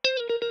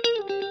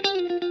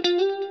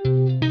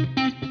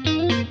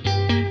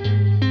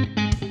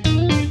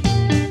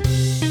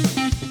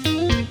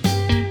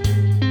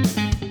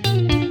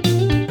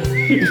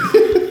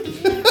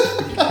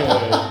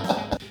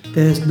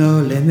there's no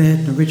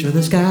limit, no reach of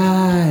the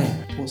sky.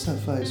 What's that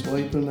face? Why are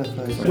you putting that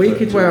face? We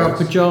could wear our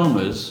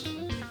pyjamas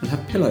and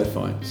have pillow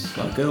fights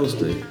like girls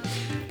do.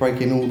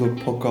 Breaking all the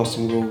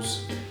podcasting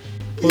rules.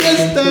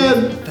 Yes,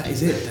 Dan! That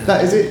is it, Dan.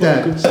 That is it,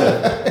 Dan.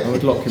 I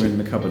would lock him in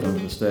the cupboard under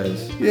the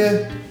stairs.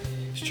 Yeah,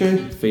 it's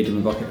true. Feed him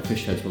a bucket of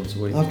fish heads once a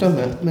week. I've done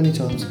that many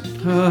times.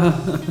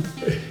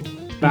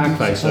 Bag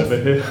face over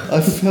here.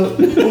 I felt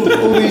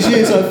all these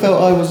years I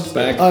felt I was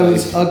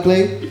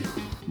ugly.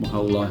 My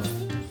whole life.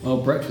 Oh,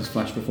 breakfast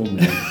flash before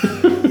me.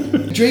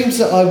 Dreams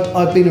that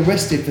I've been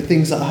arrested for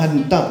things that I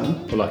hadn't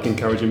done. Or like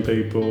encouraging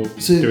people,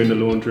 doing the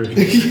laundry. I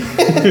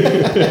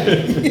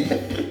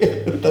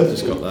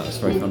just got that, it's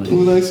very funny.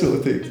 All those sort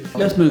of things.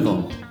 Let's move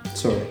on.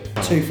 Sorry.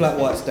 2 flat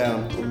whites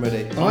down. I'm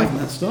ready. I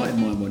haven't started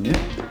mine one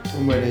yet.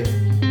 I'm ready.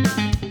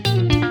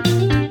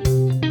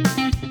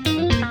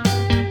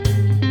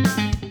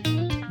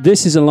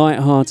 This is a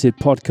light-hearted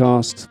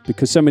podcast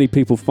because so many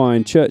people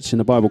find church and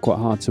the Bible quite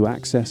hard to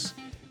access.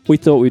 We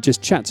thought we'd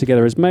just chat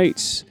together as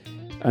mates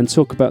and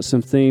talk about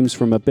some themes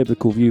from a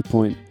biblical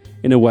viewpoint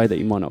in a way that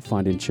you might not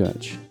find in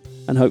church.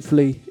 And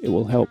hopefully it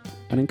will help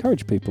and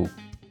encourage people.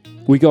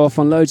 We go off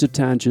on loads of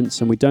tangents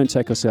and we don't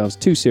take ourselves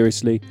too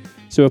seriously,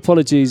 so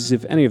apologies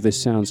if any of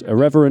this sounds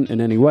irreverent in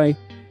any way.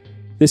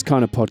 This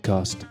kind of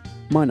podcast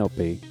might not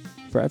be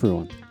for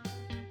everyone.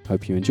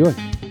 Hope you enjoy.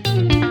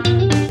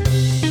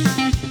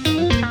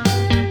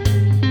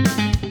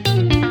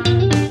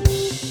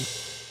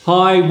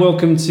 Hi,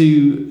 welcome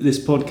to this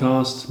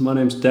podcast. My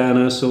name's Dan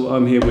Ursel.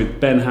 I'm here with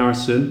Ben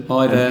Harrison.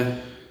 Hi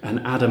there. And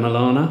Adam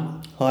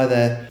Alana. Hi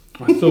there.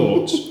 I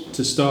thought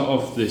to start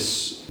off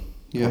this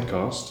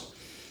podcast,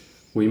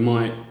 we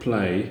might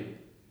play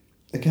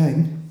A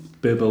game?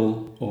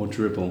 Bibble or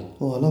Dribble.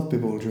 Oh, I love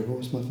Bibble or Dribble.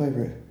 It's my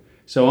favourite.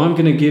 So I'm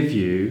going to give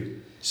you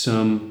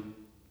some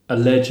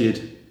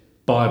alleged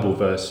Bible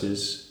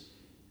verses.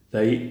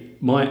 They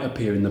might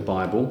appear in the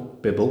Bible,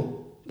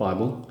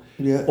 Bible.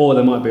 Yeah. Or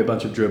there might be a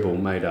bunch of dribble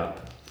made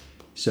up.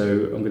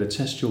 So I'm going to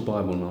test your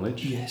Bible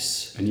knowledge.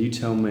 Yes. And you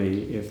tell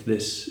me if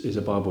this is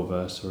a Bible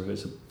verse or if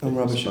it's a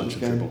bunch of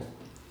dribble.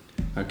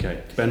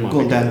 Okay, Ben might be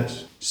good at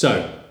this.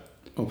 So,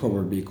 I'll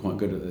probably be quite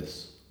good at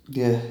this.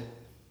 Yeah.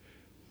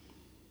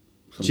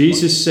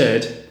 Jesus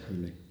said,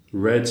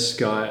 red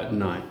sky at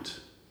night.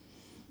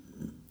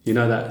 You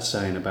know that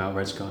saying about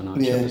red sky at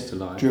night, shepherds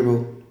delight.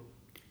 Dribble.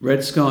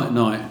 Red sky at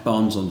night,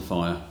 barns on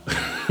fire.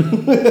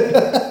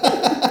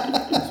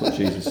 That's what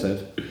Jesus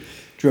said.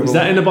 Dribble. Is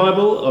that in the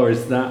Bible or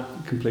is that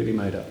completely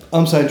made up?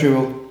 I'm saying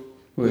dribble.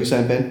 What are you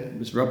saying, Ben?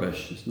 It's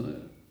rubbish, isn't it?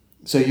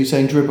 So you're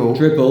saying dribble?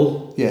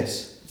 Dribble.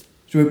 Yes.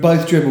 So we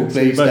both dribble,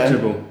 please, both Dan.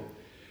 dribble.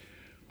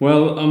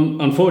 Well,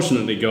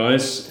 unfortunately,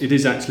 guys, it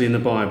is actually in the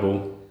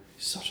Bible.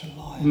 Such a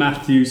lie.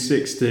 Matthew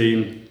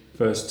 16,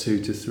 verse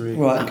 2 to 3.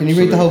 Right, can you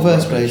read the whole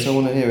verse, please? I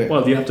want to hear it.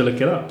 Well, you have to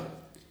look it up.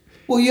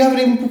 Well, you haven't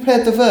even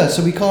prepared the verse,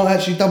 so we can't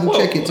actually double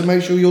check it to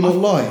make sure you're not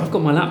lying. I've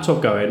got my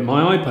laptop going,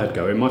 my iPad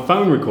going, my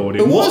phone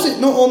recording. But why is it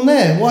not on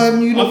there? Why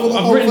haven't you not got the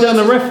whole verse? I've written down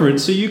the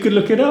reference so you could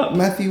look it up.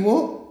 Matthew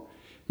what?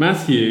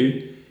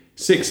 Matthew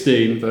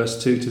 16,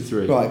 verse 2 to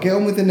 3. Right, get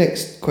on with the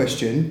next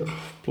question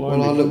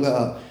while I look that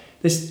up.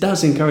 This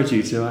does encourage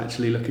you to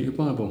actually look at your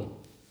Bible.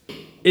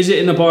 Is it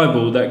in the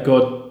Bible that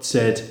God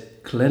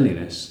said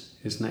cleanliness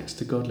is next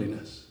to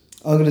godliness?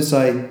 I'm going to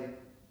say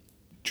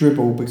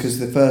dribble because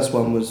the first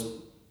one was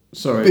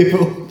Sorry.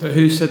 Bibble. But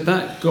who said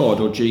that? God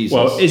or Jesus?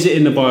 Well, is it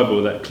in the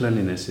Bible that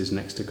cleanliness is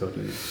next to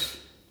godliness?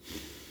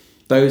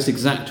 Those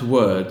exact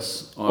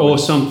words. Or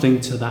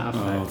something to that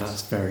effect. Oh,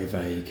 that's very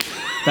vague.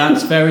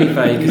 That's very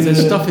vague because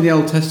there's stuff in the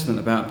Old Testament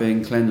about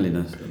being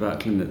cleanliness,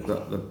 about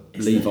the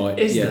Levites.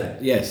 Is there?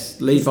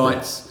 Yes,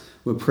 Levites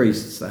were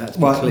priests that had to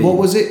be Right, clean. what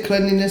was it?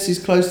 Cleanliness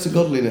is close to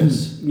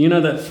godliness. You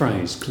know that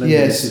phrase,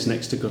 cleanliness is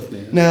next to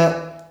godliness?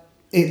 Now,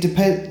 it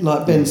depends,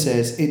 like Ben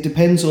says, it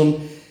depends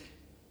on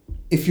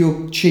if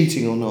you're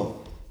cheating or not.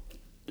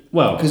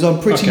 Well, because I'm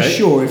pretty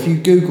sure if you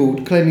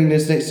Googled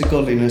cleanliness next to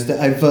godliness,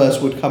 that a verse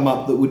would come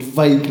up that would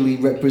vaguely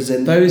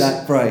represent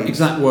that phrase.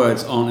 Exact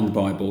words aren't in the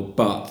Bible,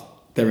 but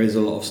there is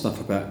a lot of stuff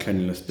about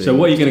cleanliness. So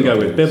what are you going to go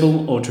with,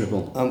 Bibble or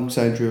Dribble? I'm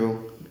saying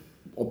dribble.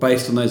 Or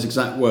based on those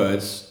exact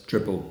words,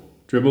 dribble.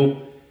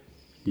 Dribble,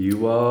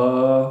 you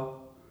are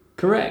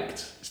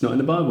correct. It's not in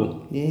the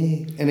Bible.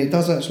 Yeah, and it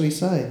does actually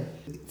say,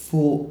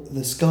 for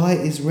the sky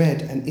is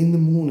red and in the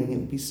morning it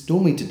will be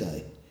stormy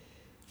today.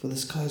 For the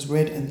sky is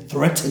red and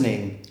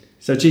threatening.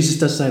 So Jesus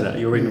does say that.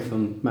 You're reading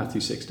from Matthew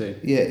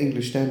 16. Yeah,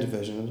 English Standard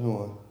Version. I don't know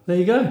why. There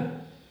you go.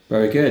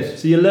 Very good.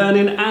 So you're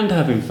learning and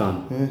having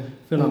fun. Yeah. I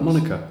feel like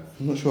Monica.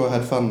 I'm not sure I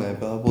had fun there,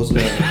 but I was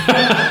learning.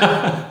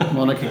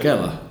 Monica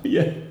Geller.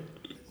 Yeah.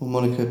 Or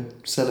Monica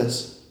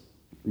Seles.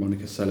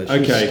 Monica Seles.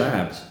 Okay. She was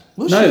stabbed.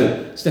 Was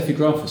Steffi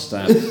Graf was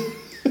stabbed.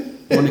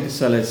 Monica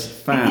Seles'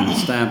 fan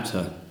stabbed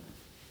her.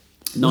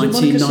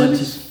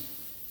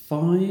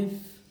 1995.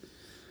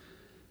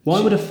 Why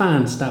would a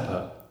fan stab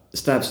her?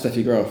 Stabbed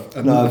Steffi Graf.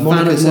 No, a fan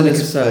Monica of Monica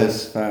Seles'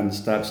 Seles' fan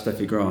stabbed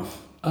Steffi Graf.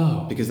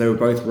 Oh. Because they were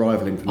both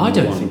rivaling for I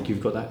number don't one. think you've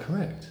got that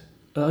correct.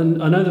 I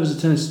know there was a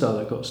tennis star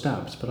that got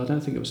stabbed, but I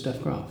don't think it was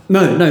Steph Graf.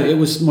 No, it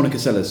was Monica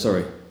Seles,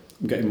 sorry.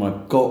 I'm getting my...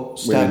 got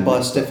stabbed by a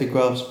mixed up. Steffi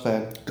Graf's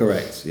fan.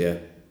 Correct, yeah.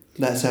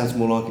 That sounds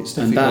more like it.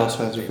 Steffi And Graf's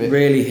fans are a that bit...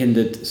 really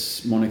hindered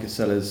Monica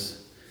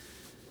Seller's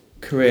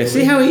career.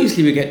 See how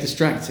easily we get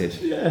distracted?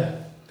 Yeah.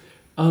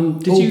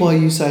 by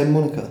you saying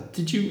Monica.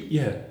 Did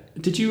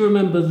you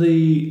remember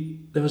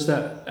there was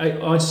that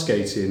ice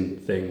skating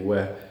thing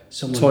where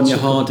someone Tonya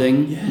took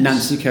Harding, Yes.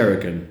 Nancy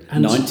Kerrigan,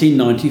 And-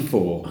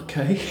 1994.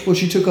 Okay. Well,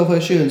 she took off her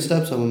shoe and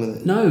stabbed someone with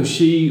it. No,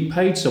 she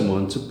paid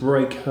someone to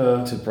break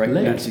her To break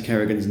leg. Nancy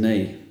Kerrigan's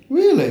knee.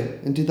 Really?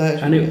 And did they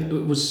And actually...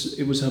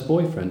 it was her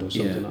boyfriend or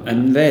something like that.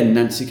 And then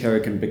Nancy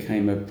Kerrigan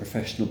became a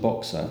professional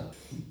boxer.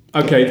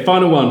 Okay,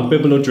 final one,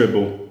 bibble or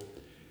dribble.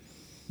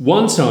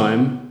 One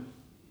time,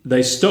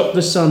 they stopped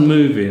the sun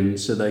moving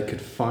so they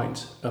could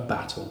fight a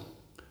battle.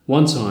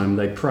 One time,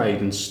 they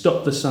prayed and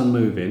stopped the sun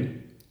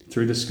moving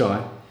through the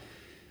sky,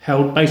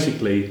 held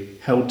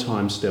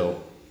time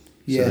still.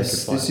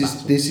 Yes, so they could fight a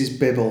battle. this is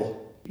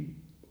Bible.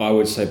 I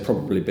would say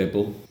probably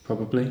Bibble.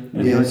 Probably.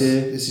 Any Yes,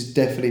 idea? this is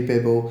definitely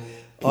Bible.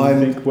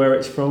 Can you think where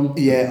it's from?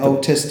 Yeah,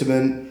 Old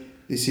Testament.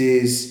 This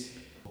is...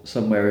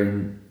 Somewhere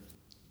in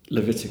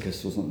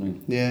Leviticus or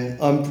something. Yeah,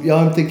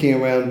 I'm thinking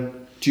around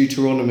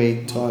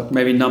Deuteronomy type.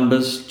 Maybe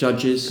Numbers,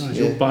 Judges. Guys,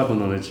 Yeah. your Bible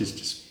knowledge is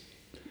just...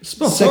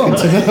 Spot Second on.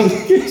 to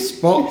none.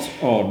 Spot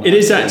on. It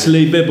is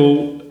actually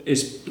Bible.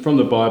 It's from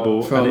the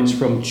Bible, From and it's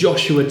from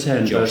Joshua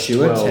 10,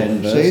 Joshua verse 12.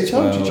 10, So you verse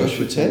told you 12.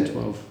 Joshua 10.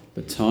 12.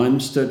 The time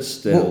stood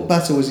still. What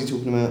battle was he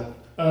talking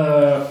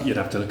about? You'd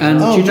have to look And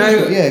it up. Oh, do you know,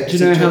 Joshua, yeah, do you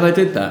know 'cause how it-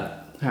 they did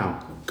that?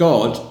 How?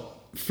 God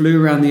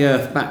flew around the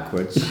earth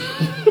backwards.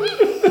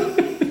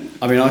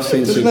 I mean, I've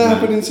seen Doesn't that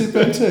happen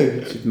Superman. in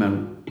Superman 2?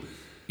 Superman.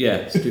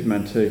 Yeah,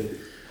 Superman 2.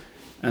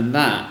 And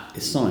that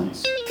is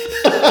science.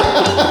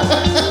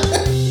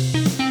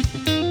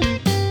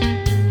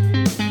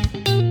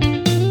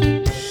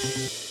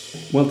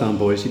 Well done,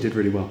 boys. You did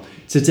really well.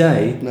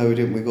 Today, No, we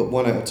didn't. We got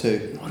 1 out of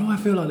 2. why do I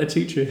feel like the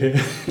teacher here?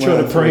 Wow.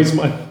 Trying to praise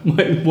my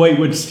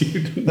wayward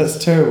student.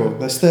 That's terrible.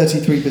 That's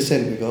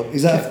 33% we got.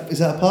 Is that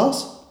a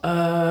pass?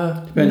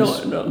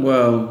 Depends.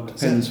 Well, Is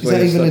depends that, where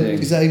you're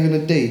is studying. that even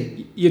a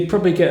D? You'd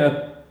probably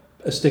get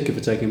a sticker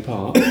for taking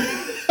part.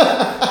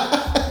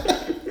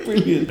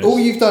 Brilliant. All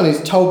you've done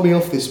is told me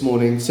off this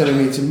morning, telling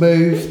me to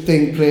move,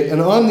 think, play,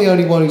 and I'm the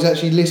only one who's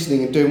actually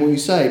listening and doing what you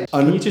say.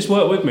 Can you And just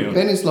work with me on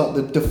Ben it? is like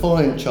the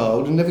defiant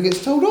child and never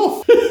gets told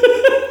off.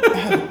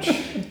 Ouch.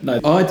 No,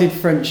 I did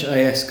French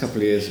AS a couple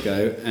of years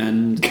ago,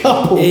 and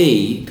 2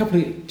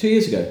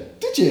 years ago.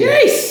 Did you?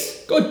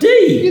 Yes, got a D.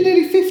 You're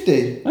nearly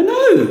 50. I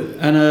know,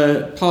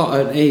 and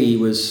part an E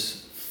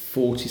was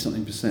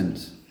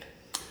 40-something%.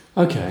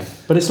 Okay,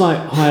 but it's like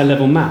higher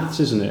level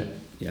maths, isn't it?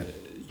 Yeah.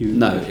 You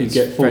It's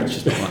get French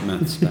is not like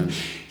maths, Dan.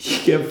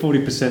 You get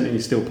 40% and you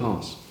still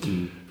pass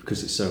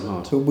because it's so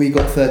hard. But we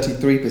got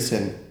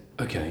 33%,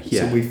 Okay,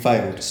 yeah. so we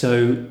failed.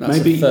 So That's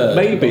maybe a third.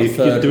 We've got a if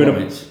you're third doing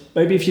right.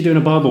 maybe if you're doing a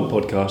Bible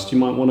podcast, you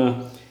might want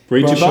to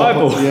read Brush your up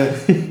Bible. on- yeah.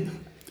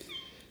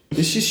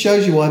 This just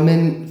shows you why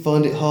men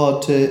find it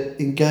hard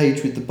to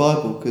engage with the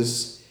Bible,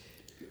 because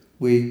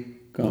we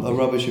Can't are be.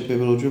 rubbish at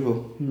Bible or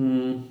dribble.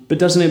 But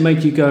doesn't it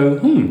make you go,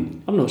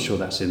 I'm not sure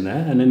that's in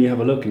there, and then you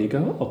have a look and you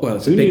go, oh, Well,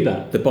 it's who a knew big.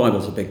 that? The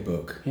Bible's a big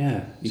book.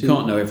 Yeah, You So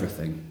can't know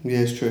everything. Yeah,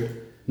 it's true.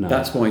 No,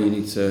 That's why you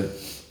need to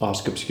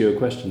ask obscure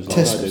questions. Like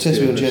Test I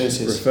did. me on just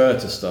Genesis. refer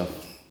to stuff.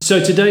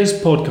 So today's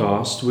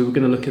podcast, we were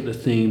going to look at the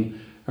theme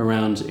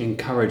around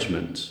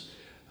encouragement,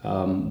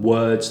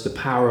 words, the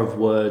power of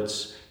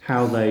words,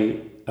 how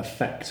they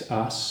affect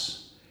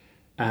us,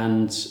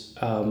 and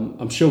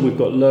I'm sure we've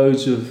got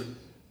loads of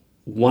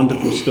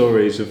wonderful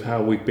stories of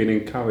how we've been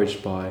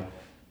encouraged by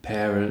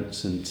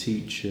parents and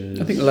teachers.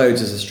 I think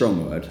loads is a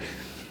strong word.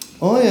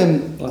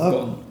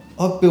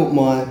 I've built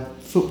my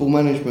football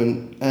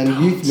management and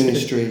youth dear.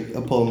 ministry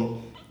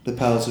upon the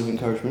powers of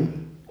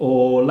encouragement.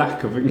 or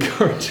lack of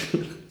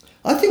encouragement.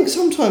 I think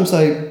sometimes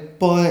though,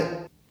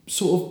 by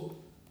sort of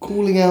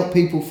calling out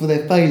people for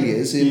their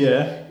failures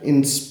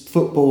in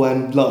football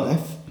and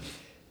life,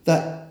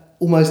 that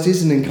almost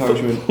is an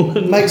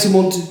encouragement. Makes them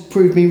want to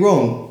prove me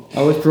wrong.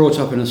 I was brought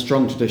up in a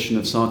strong tradition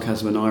of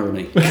sarcasm and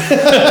irony by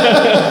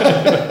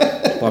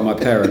my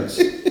parents.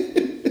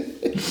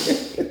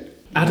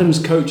 Adam's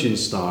coaching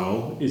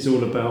style is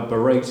all about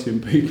berating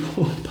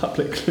people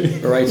publicly.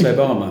 Berate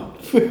Obama.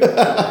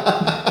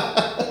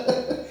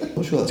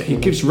 Not sure that's He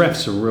gonna- gives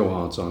refs a real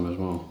hard time as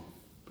well.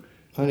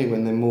 only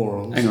when they're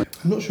morons. Hang on.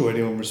 I'm not sure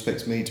anyone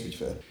respects me, to be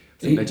fair. I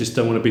think they just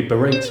don't want to be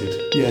berated.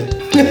 Yeah.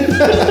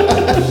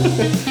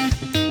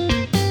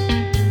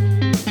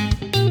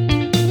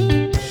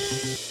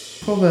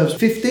 Proverbs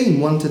 15,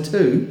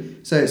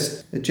 1-2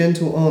 says, a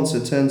gentle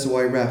answer turns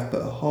away wrath,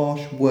 but a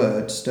harsh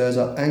word stirs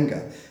up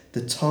anger.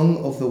 The tongue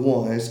of the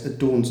wise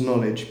adorns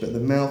knowledge, but the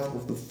mouth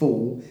of the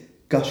fool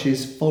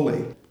gushes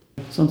folly.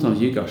 Sometimes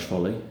you gush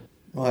folly.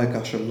 I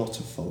gush a lot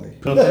of folly.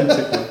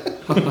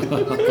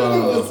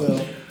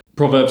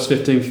 Proverbs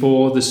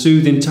 15:4, the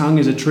soothing tongue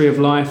is a tree of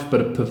life,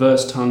 but a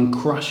perverse tongue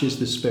crushes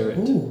the spirit.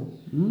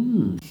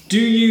 Ooh. Do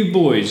you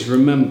boys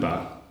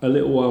remember a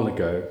little while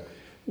ago,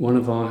 one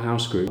of our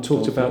house group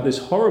talked about this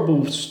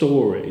horrible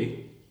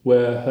story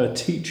where her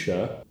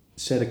teacher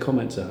said a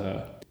comment to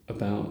her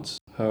about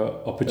her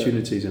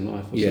opportunities in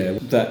life. Yeah,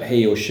 that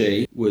he or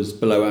she was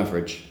below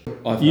average.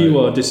 You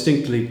are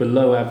distinctly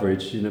below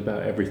average in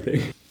about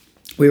everything.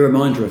 We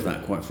remind her of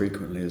that quite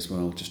frequently as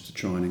well, just to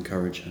try and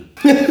encourage her.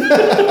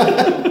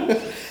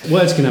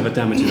 Words can have a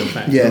damaging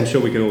effect. Yeah. I'm sure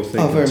we can all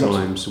think of very much.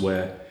 times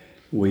where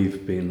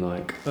we've been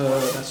like,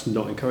 that's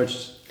not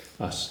encouraged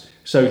us.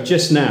 So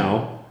just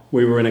now,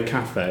 we were in a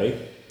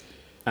cafe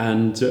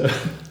and...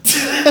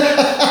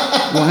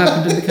 What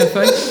happened in the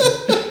cafe?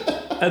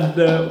 And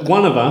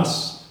one of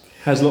us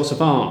has lots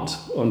of art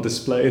on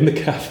display in the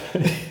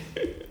cafe.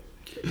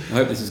 I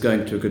hope this is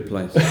going to a good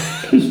place.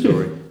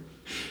 Story.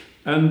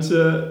 And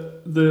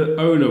the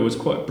owner was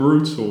quite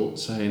brutal,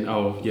 saying,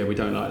 "Oh, yeah, we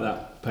don't like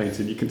that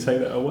painting. You can take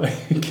that away."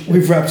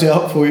 We've wrapped it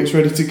up for you. It's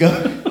ready to go.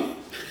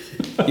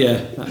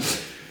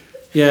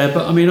 Yeah,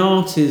 but I mean,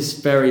 art is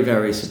very,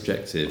 very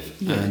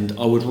subjective, and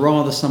I would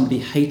rather somebody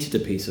hated a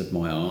piece of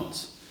my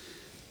art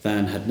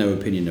than had no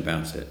opinion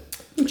about it.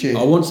 Would you?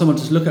 I want someone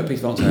to look at a piece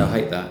of art and say, I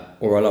hate that,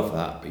 or I love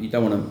that, but you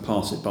don't want to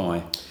pass it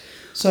by.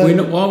 So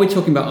Why are we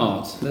talking about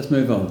art? Let's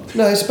move on.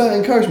 no, it's about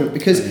encouragement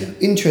because,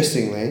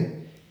 interestingly,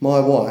 my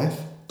wife,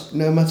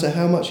 no matter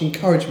how much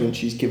encouragement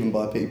she's given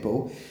by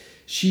people,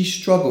 she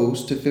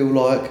struggles to feel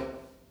like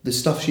the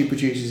stuff she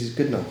produces is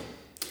good enough.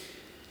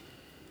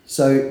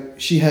 So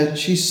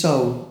she's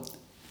sold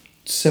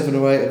 7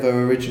 or 8 of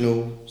her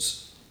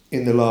originals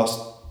in the last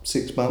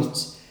 6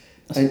 months,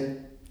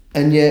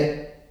 and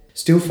yet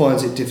still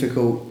finds it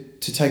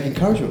difficult to take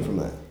encouragement from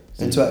that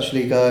and to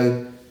actually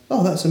go,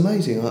 oh, that's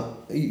amazing.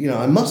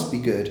 I must be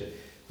good.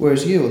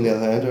 Whereas you, on the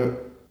other hand,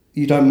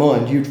 you don't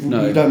mind. You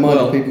don't mind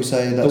if people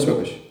say that's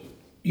rubbish.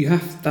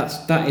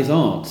 That is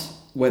art.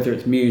 Whether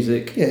it's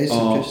music,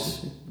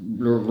 art,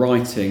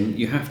 writing,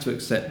 you have to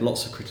accept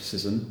lots of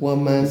criticism.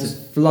 It's a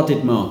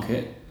flooded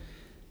market,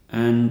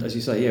 and as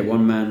you say,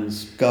 one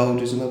man's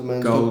gold is another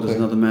man's gold is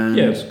another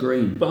man's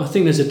green. But I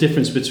think there's a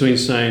difference between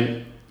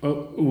saying,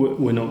 "Oh,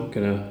 we're not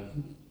going to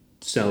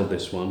sell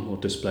this one or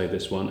display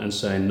this one," and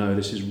saying, "No,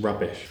 this is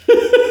rubbish."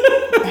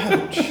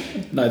 Ouch.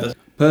 No,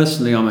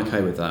 personally, I'm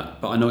okay with that,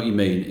 but I know what you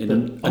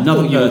mean.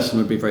 Another person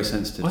would be very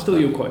sensitive. I thought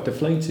you were quite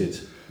deflated,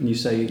 and you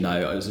say, "No,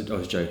 I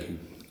was joking."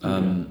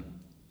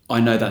 I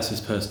know that's his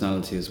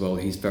personality as well.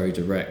 He's very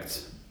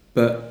direct,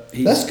 but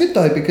that's good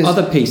though because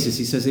other pieces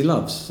he says he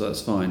loves, so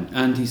that's fine,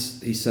 and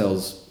he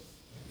sells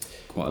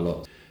quite a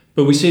lot.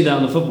 But we see that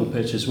on the football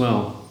pitch as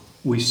well.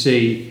 We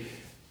see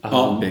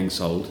art being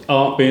sold.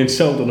 Art being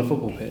sold on a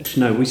football pitch.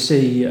 No, we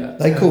see.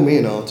 They call me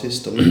an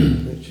artist on the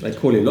football pitch. They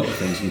call you a lot of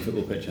things on the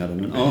football pitch, Adam.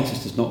 An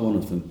artist is not one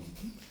of them.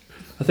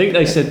 I think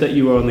they said that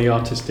you were on the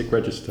artistic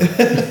register.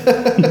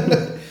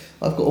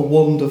 I've got a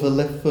wand of a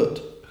left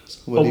foot.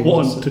 A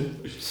wand.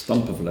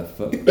 Stump of left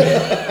foot.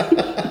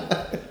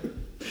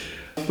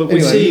 But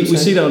we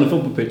see that on the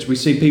football pitch. We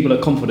see people are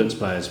confidence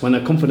players. When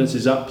their confidence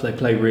is up, they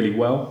play really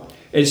well.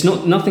 It's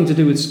nothing to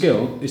do with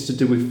skill. It's to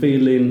do with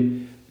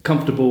feeling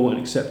comfortable and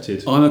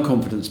accepted. I'm a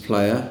confidence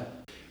player.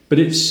 But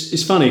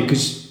it's funny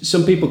because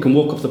some people can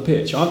walk off the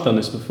pitch. I've done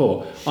this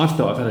before. I've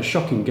thought I've had a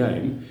shocking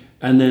game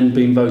and then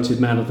been voted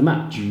man of the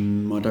match. I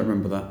don't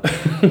remember that.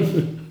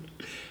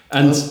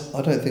 And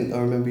I don't think I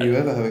remember you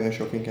ever having a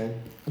shocking game.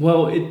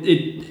 Well,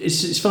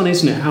 it's funny,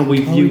 isn't it? How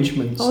we view.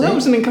 Oh, that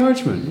was an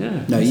encouragement.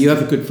 Yeah. No, you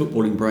have a good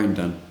footballing brain,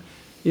 Dan.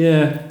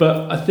 Yeah,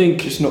 but I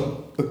think it's not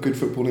a good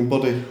footballing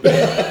body.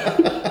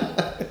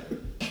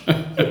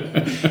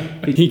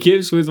 He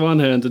gives with one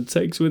hand and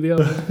takes with the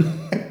other.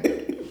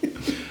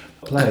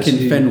 Like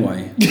in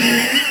Fenway.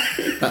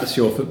 That's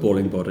your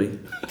footballing body.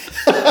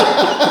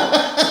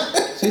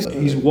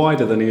 He's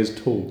wider than he is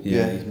tall.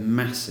 Yeah, he's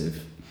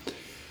massive.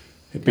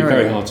 It'd be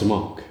very hard to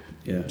mark.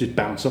 Yeah. Just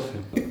bounce off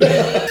him.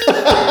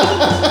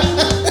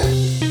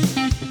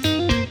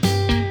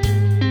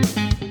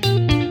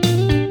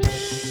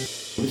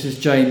 This is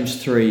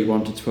James 3,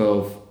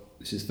 1-12.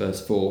 This is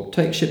verse 4.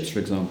 Take ships, for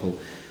example.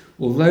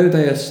 Although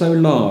they are so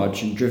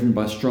large and driven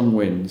by strong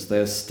winds, they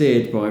are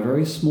steered by a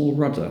very small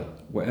rudder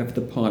wherever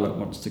the pilot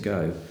wants to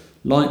go.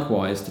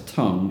 Likewise, the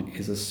tongue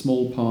is a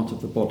small part of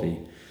the body,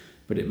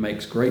 but it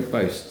makes great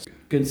boasts.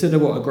 Consider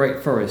what a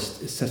great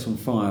forest is set on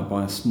fire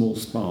by a small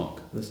spark.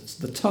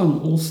 The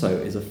tongue also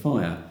is a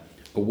fire,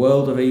 a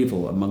world of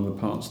evil among the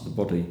parts of the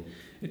body.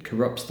 It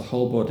corrupts the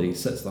whole body,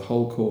 sets the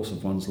whole course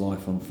of one's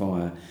life on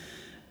fire,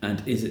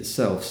 and is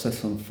itself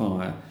set on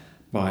fire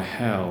by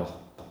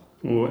hell.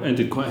 Oh, it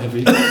ended quite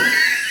heavy.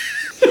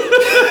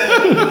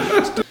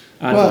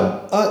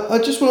 Well, I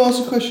just want to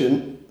ask a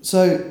question.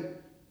 So,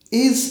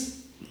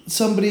 is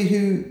somebody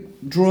who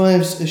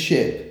drives a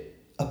ship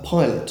a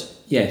pilot?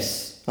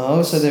 Yes.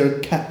 Oh, so they're a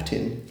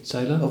captain,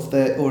 sailor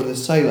or the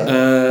sailor.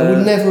 I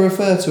would never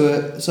refer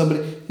to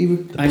somebody.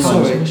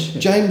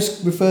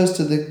 James refers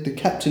to the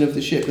captain of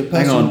the ship, the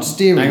person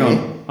steering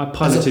it.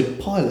 As a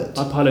pilot.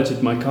 I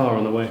piloted my car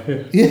on the way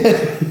here.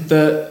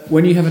 Yeah.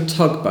 When you have a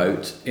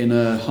tugboat in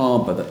a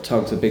harbour that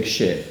tugs a big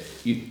ship,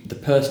 the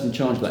person in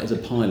charge of that is a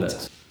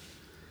pilot.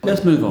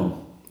 Let's move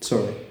on.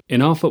 Sorry.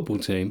 In our football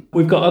team,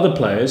 we've got other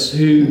players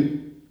who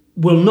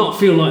will not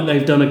feel like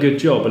they've done a good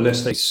job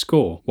unless they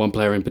score. One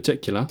player in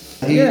particular.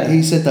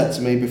 He said that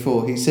to me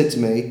before. He said to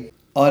me,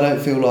 I don't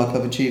feel like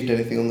I've achieved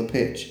anything on the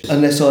pitch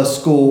unless I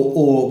score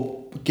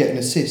or get an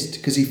assist,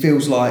 because he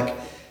feels like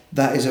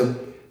that is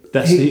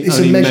it's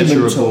only a measurement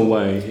measurable tool.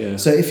 way. Yeah.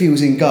 So if he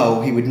was in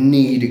goal, he would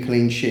need a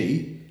clean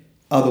sheet.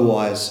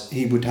 Otherwise,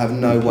 he would have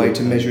no way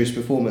to measure his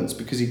performance,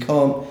 because he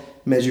can't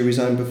measure his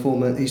own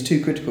performance. He's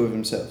too critical of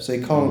himself, so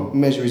he can't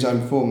measure his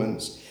own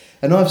performance.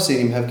 And I've seen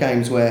him have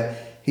games where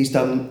he's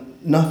done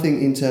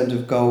nothing in terms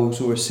of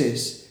goals or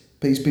assists,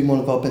 but he's been one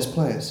of our best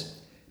players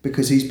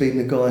because he's been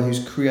the guy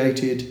who's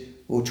created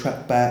or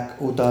tracked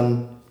back or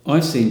done.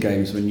 I've seen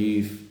games when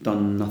you've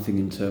done nothing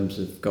in terms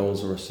of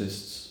goals or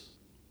assists.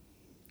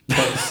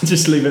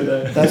 Just leave it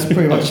there. That's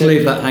pretty much. Just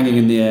leave that hanging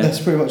in the air.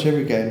 That's pretty much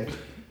every game.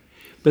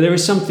 But there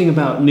is something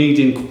about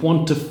needing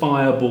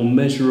quantifiable,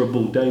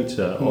 measurable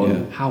data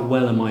on how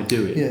well am I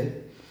doing. Yeah.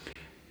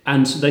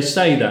 And they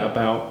say that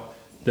about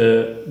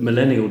the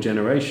millennial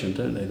generation,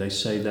 don't they? They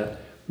say that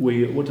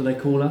what do they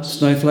call us?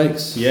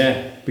 Snowflakes.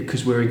 Yeah,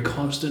 because we're in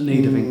constant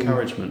need of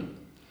encouragement.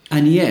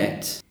 And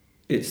yet,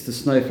 it's the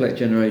snowflake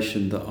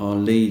generation that are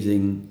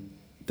leading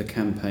the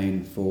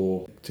campaign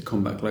to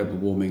combat global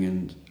warming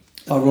and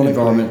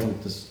environmental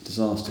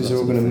disasters. Because they're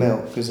all going to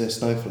melt because they're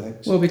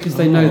snowflakes. Well, because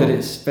they know that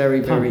it's very,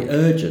 very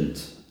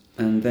urgent,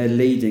 and they're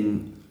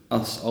leading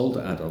us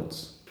older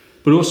adults.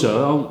 But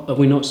also, are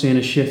we not seeing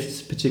a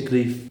shift,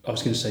 particularly, I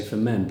was going to say for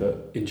men,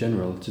 but in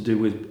general, to do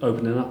with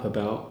opening up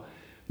about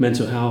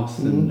mental health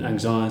and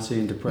anxiety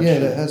and depression? Yeah,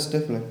 that has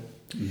definitely.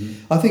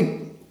 I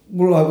think,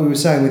 like we were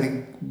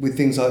saying with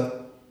things like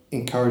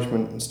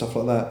encouragement and stuff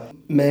like that,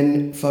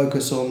 men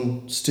focus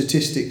on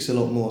statistics a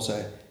lot more.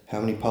 So, how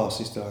many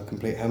passes did I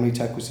complete? How many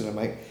tackles did I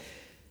make?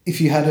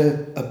 If you had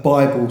a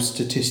Bible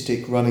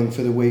statistic running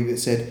for the week that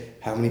said,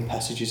 how many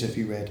passages have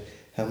you read?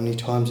 How many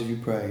times have you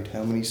prayed?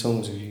 How many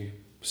songs have you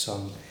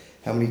sung?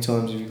 How many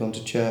times have you gone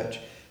to church?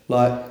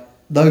 Like,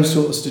 those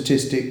sort of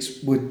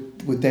statistics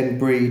would then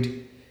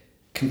breed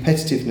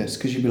competitiveness,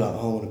 because you'd be like,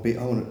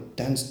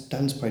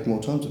 Dan's prayed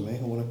more times than me.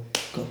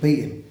 Got to beat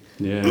him.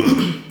 Yeah.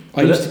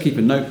 I used to keep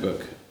a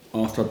notebook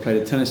after I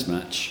played a tennis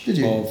match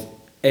of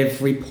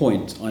every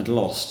point I'd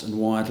lost and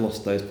why I'd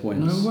lost those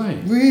points. No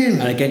way. Really?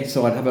 And again,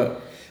 so I'd have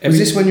Was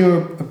this when you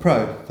were a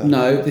pro?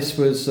 No, this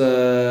was.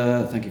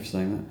 Thank you for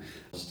saying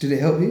that. Did it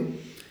help you?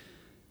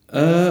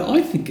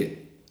 I think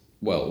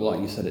well, like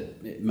you said,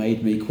 it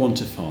made me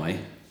quantify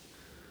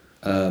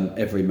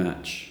every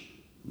match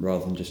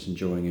rather than just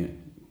enjoying it.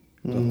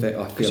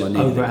 I feel I need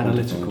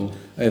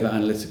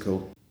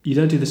over-analytical. You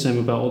don't do the same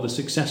about all the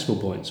successful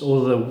points,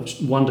 all the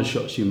wonder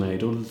shots you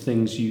made, all the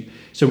things you...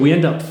 So we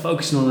end up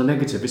focusing on the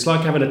negative. It's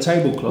like having a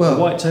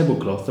white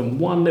tablecloth and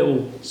one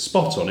little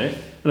spot on it,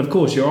 and of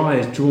course your eye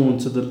is drawn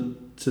to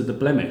the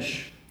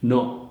blemish.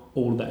 Not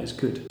all of that is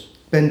good.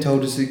 Ben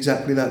told us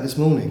exactly that this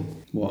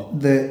morning. What?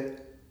 They're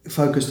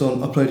focused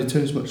on, I played a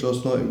tennis match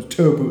last night, it was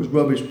terrible, it was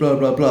rubbish, blah,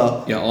 blah,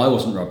 blah. Yeah, I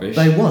wasn't rubbish.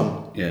 They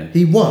won. Yeah.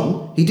 He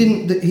won. He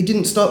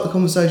didn't start the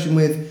conversation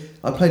with,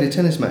 I played a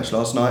tennis match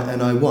last night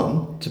and I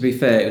won. To be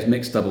fair, it was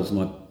mixed doubles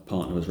and my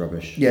partner was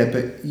rubbish. Yeah,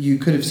 but you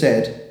could have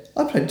said,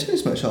 I played a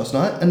tennis match last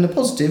night and the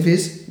positive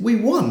is we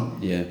won.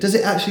 Yeah. Does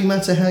it actually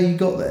matter how you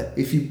got there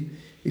if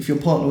your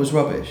partner was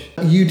rubbish?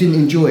 You didn't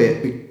enjoy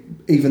it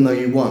even though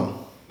you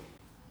won.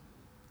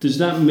 Does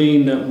that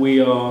mean that we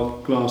are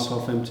glass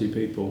half empty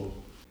people?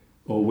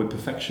 Or we're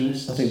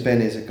perfectionists? I think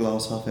Ben is a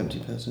glass half empty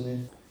person, yeah.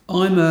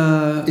 I'm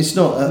a... It's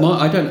not...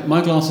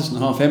 my glass isn't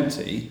half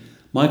empty.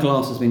 My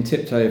glass has been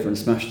tipped over and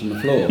smashed on the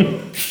floor. And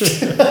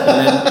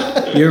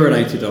then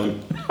urinated on.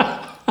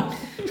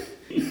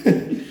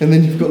 And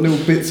then you've got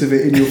little bits of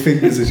it in your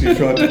fingers as you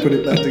try to put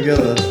it back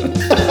together.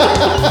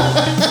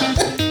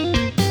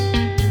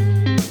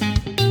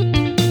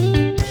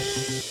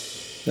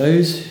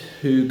 Those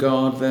who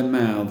guard their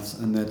mouths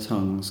and their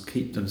tongues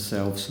keep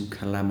themselves from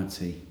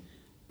calamity.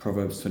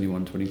 Proverbs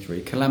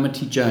 21:23.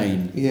 Calamity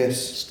Jane. Yes.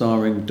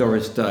 Starring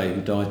Doris Day,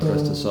 who died to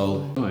rest her soul.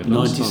 Right,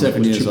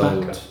 97 years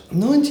Chewbacca. old.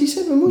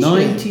 97, was she?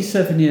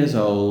 97 years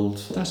old.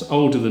 That's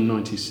older than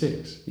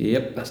 96.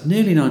 Yep, that's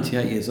nearly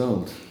 98 years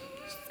old.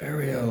 It's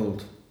very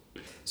old.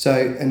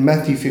 So, and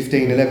Matthew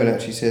 15:11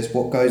 actually says,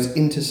 what goes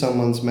into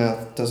someone's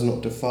mouth does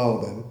not defile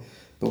them,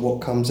 but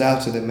what comes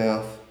out of their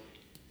mouth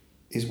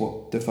is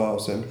what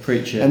defiles them.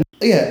 Preach it. And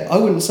yeah, I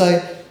wouldn't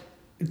say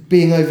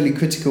being overly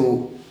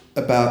critical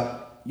about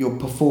your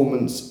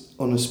performance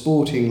on a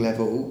sporting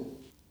level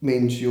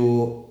means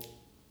you're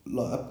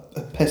like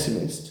a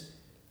pessimist.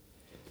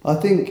 I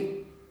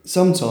think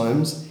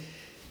sometimes,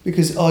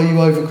 because are you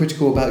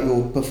overcritical about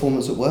your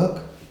performance at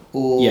work?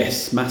 Or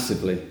yes,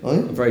 massively. Are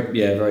you? I'm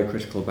very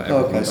critical about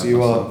everything. Okay, so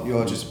you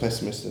are just a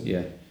pessimist then.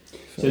 Yeah.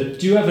 So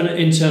do you have an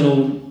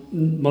internal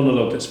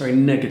monologue that's very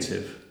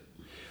negative?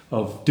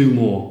 Of do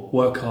more,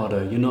 work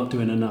harder, you're not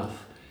doing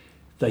enough.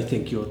 They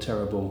think you're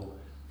terrible.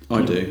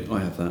 I do. I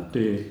have that. Do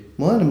you?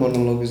 My inner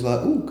monologue is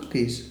like, ooh,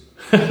 cookies.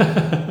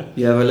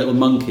 You have a little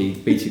monkey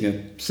beating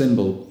a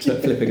cymbal,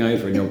 flipping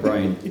over in your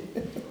brain.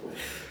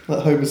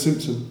 Like Homer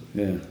Simpson.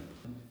 Yeah.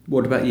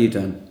 What about you,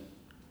 Dan?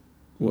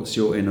 What's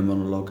your inner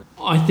monologue?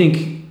 I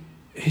think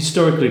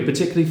historically,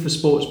 particularly for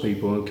sports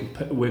people,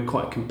 we're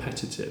quite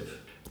competitive.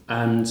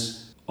 And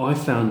I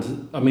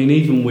found,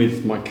 even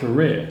with my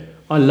career,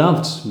 I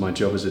loved my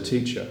job as a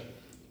teacher.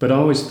 But I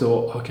always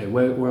thought, okay,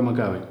 where am I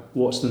going?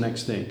 What's the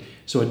next thing?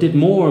 So I did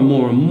more and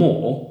more and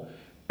more.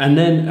 And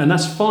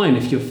that's fine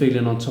if you're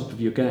feeling on top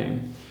of your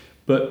game.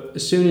 But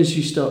as soon as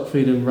you start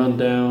feeling run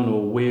down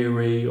or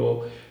weary,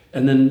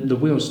 and then the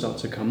wheels start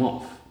to come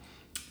off.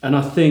 And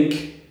I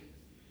think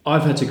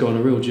I've had to go on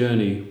a real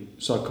journey,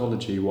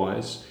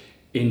 psychology-wise,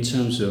 in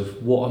terms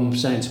of what I'm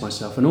saying to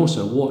myself and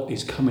also what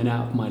is coming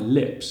out of my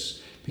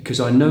lips. Because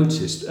I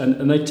noticed,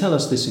 and they tell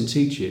us this in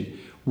teaching,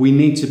 we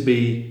need to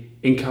be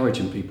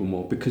encouraging people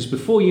more. Because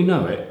before you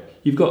know it,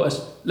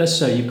 let's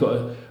say you've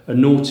got a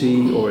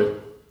naughty or a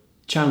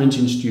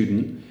challenging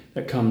student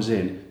that comes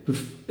in.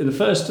 In the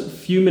first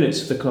few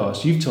minutes of the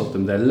class, you've told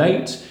them they're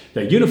late,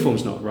 their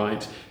uniform's not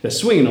right, they're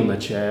swinging on their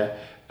chair,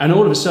 and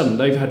all of a sudden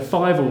they've had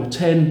 5 or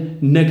 10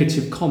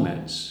 negative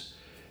comments.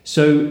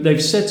 So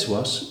they've said to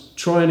us,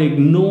 try and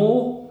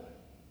ignore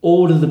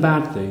all of the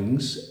bad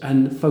things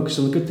and focus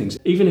on the good things.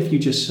 Even if you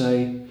just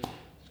say,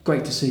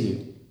 great to see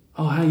you.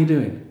 Oh, how are you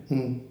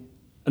doing?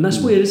 And that's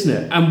weird, isn't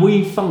it? And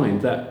we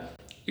find that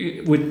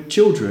with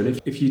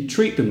children, if you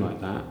treat them like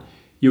that,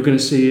 you're going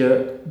to see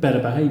a better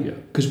behaviour.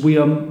 Because we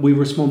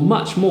respond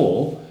much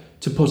more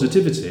to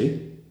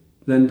positivity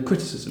than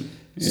criticism.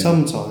 Yeah.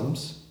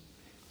 Sometimes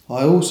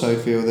I also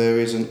feel there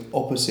is an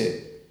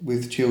opposite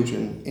with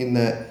children in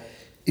that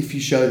if you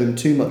show them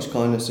too much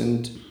kindness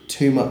and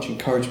too much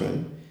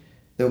encouragement,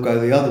 they'll go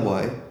the other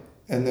way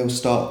and they'll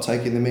start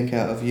taking the mick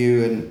out of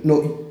you, and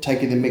not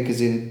taking the mick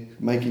as in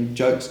making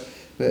jokes,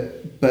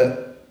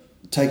 but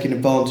taking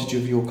advantage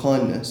of your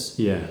kindness.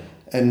 Yeah.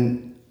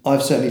 And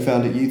I've certainly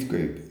found at youth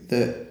group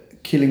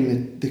that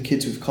killing the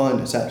kids with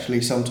kindness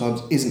actually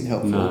sometimes isn't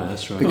helpful. No,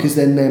 that's right. Because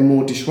then they're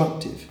more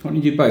disruptive. Can't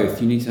you do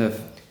both? You need to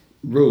have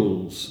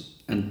rules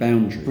and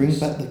boundaries. Bring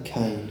back the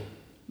cane.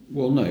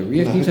 Well, no,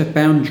 you need to have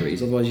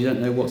boundaries, otherwise you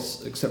don't know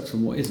what's acceptable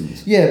and what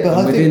isn't. Yeah, but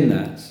and I within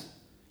think that,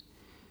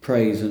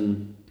 praise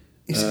and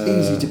it's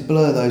easy to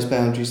blur those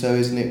boundaries, though,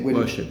 isn't it?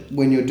 Worship.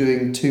 When you're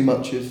doing too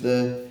much of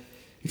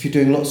if you're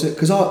doing lots of,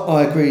 because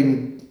I agree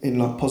in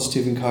like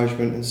positive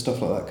encouragement and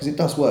stuff like that, because it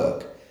does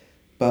work,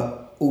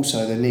 but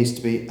also there needs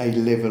to be a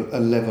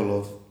level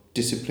of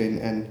discipline,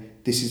 and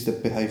this is the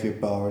behaviour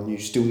bar, and you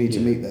still need to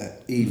meet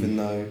that, even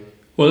though.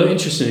 Well,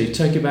 interestingly,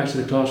 take it back to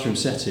the classroom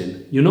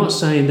setting. You're not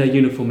saying their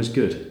uniform is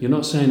good. You're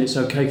not saying it's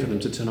okay for them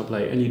to turn up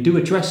late, and you do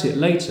address it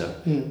later.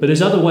 But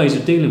there's other ways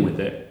of dealing with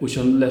it which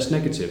are less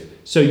negative.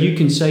 So you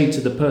can say to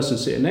the person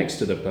sitting next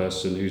to the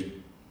person who's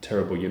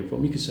terrible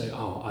uniform, you can say,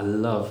 "Oh, I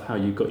love how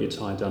you got your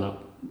tie done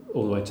up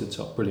all the way to the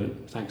top.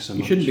 Brilliant. Thanks so much."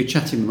 You shouldn't be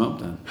chatting them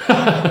up, Dan.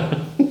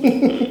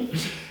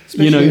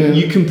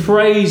 You can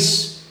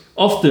praise.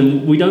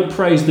 Often we don't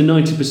praise the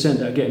 90%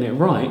 that are getting it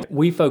right.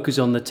 We focus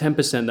on the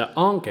 10% that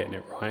aren't getting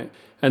it right.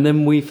 And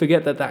then we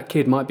forget that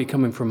kid might be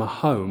coming from a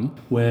home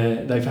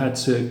where they've had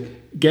to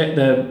get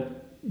their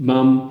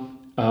mum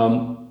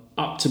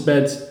up to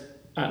bed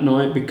at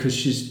night because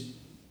she's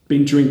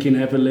been drinking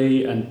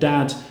heavily, and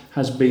dad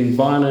has been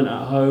violent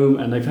at home,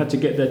 and they've had to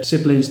get their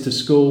siblings to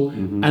school.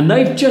 And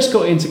they've just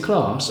got into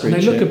class and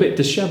they look a bit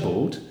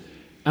dishevelled.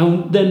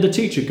 And then the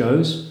teacher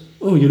goes,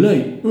 "Oh, you're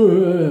late."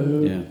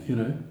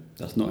 Yeah.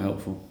 That's not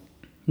helpful.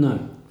 No.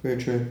 Very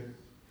true.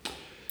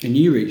 And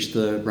you reached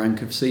the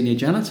rank of senior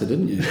janitor,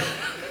 didn't you?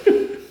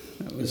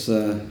 That was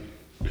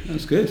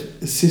good.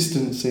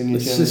 Assistant senior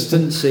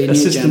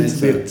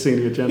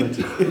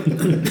janitor.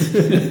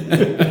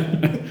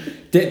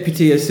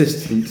 Deputy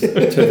assistant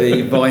to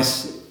the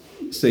vice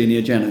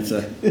senior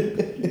janitor.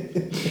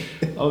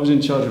 I was in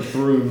charge of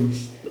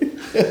brooms.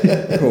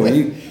 Cool,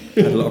 you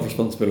had a lot of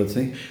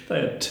responsibility.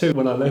 They had 2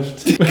 when I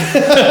left.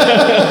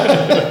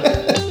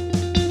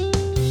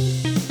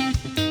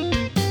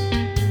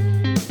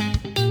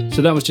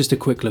 So that was just a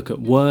quick look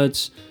at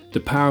words, the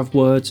power of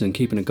words, and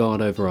keeping a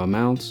guard over our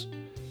mouths.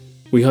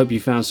 We hope you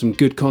found some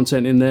good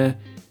content in there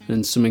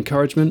and some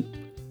encouragement.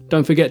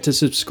 Don't forget to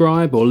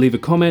subscribe or leave a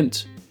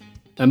comment,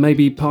 and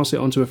maybe pass it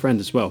on to a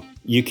friend as well.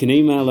 You can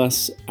email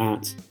us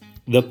at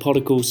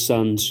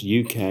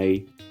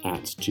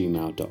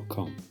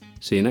thepodigalsonsuk@gmail.com.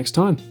 See you next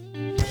time.